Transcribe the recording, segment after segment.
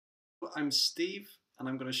I'm Steve, and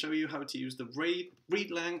I'm going to show you how to use the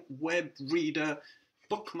Readlang Web Reader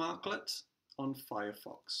Bookmarklet on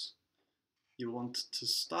Firefox. You'll want to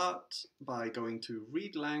start by going to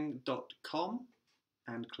readlang.com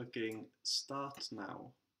and clicking Start Now.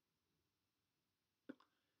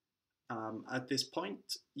 At this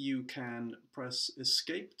point, you can press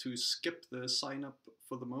Escape to skip the sign up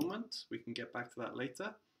for the moment. We can get back to that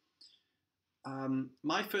later.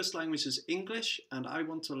 My first language is English, and I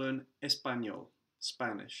want to learn Español,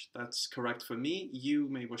 Spanish. That's correct for me. You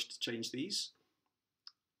may wish to change these.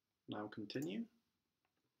 Now continue.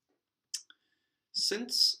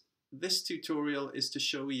 Since this tutorial is to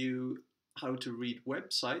show you how to read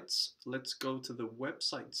websites, let's go to the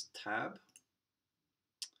Websites tab.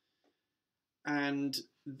 And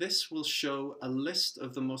this will show a list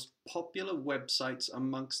of the most popular websites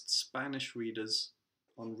amongst Spanish readers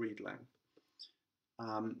on Readlang.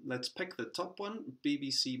 Let's pick the top one,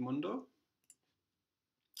 BBC Mundo.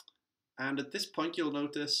 And at this point, you'll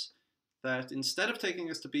notice that instead of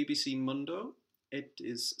taking us to BBC Mundo, it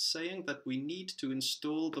is saying that we need to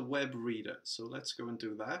install the web reader. So let's go and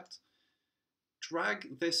do that.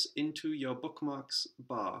 Drag this into your bookmarks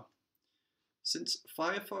bar. Since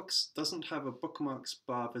Firefox doesn't have a bookmarks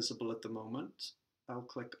bar visible at the moment, I'll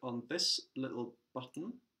click on this little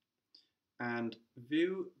button and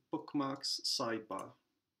View Bookmarks sidebar.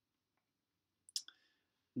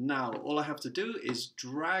 Now, all I have to do is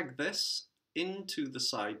drag this into the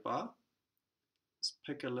sidebar. Let's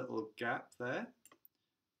pick a little gap there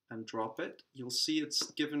and drop it. You'll see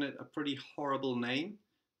it's given it a pretty horrible name.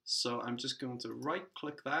 So I'm just going to right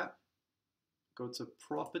click that, go to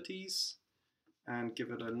Properties, and give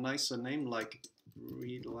it a nicer name like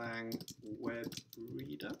Readlang Web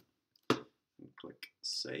Reader, and click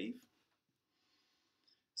Save.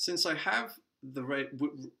 Since I have the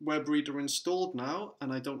web reader installed now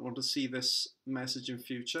and I don't want to see this message in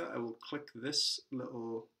future, I will click this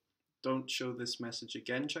little Don't Show This Message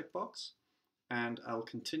Again checkbox, and I'll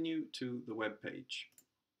continue to the web page.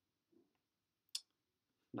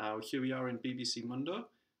 Now here we are in BBC Mundo.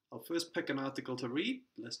 I'll first pick an article to read.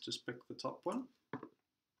 Let's just pick the top one.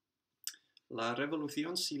 La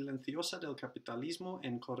revolución silenciosa del capitalismo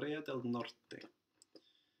en Corea del Norte.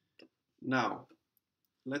 Now,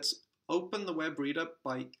 let's open the web reader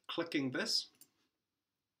by clicking this.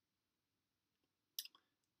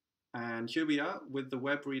 And here we are with the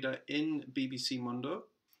web reader in BBC Mundo.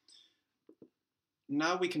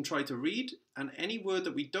 Now we can try to read, and any word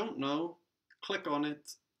that we don't know, click on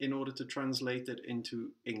it in order to translate it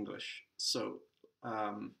into English. So,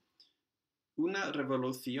 una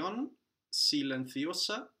revolución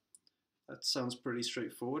silenciosa, that sounds pretty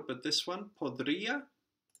straightforward, but this one, podría,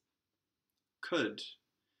 could.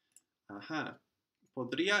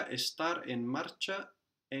 Podría estar en marcha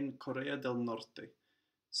en Corea del Norte.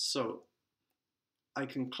 So, I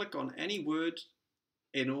can click on any word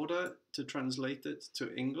in order to translate it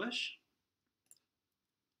to English.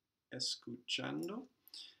 Escuchando.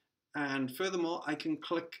 And furthermore, I can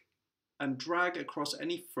click and drag across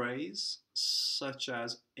any phrase, such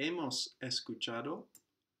as hemos escuchado,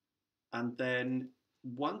 and then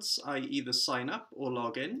once I either sign up or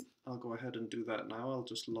log in, I'll go ahead and do that now. I'll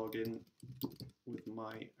just log in with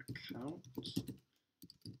my account.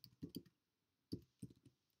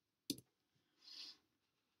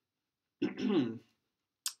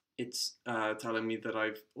 It's telling me that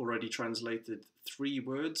I've already translated 3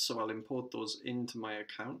 words, so I'll import those into my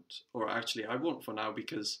account. Or actually, I won't for now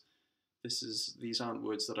because these aren't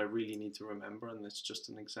words that I really need to remember, and it's just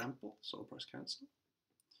an example, so I'll press cancel.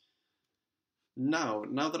 Now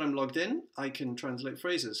that I'm logged in, I can translate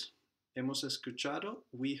phrases. Hemos escuchado,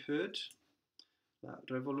 we heard. La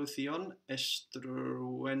revolución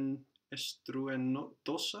estruendosa.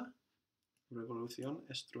 Revolución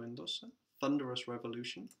estruendosa. Thunderous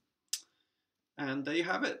revolution. And there you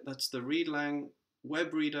have it. That's the Readlang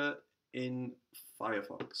Web Reader in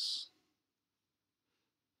Firefox.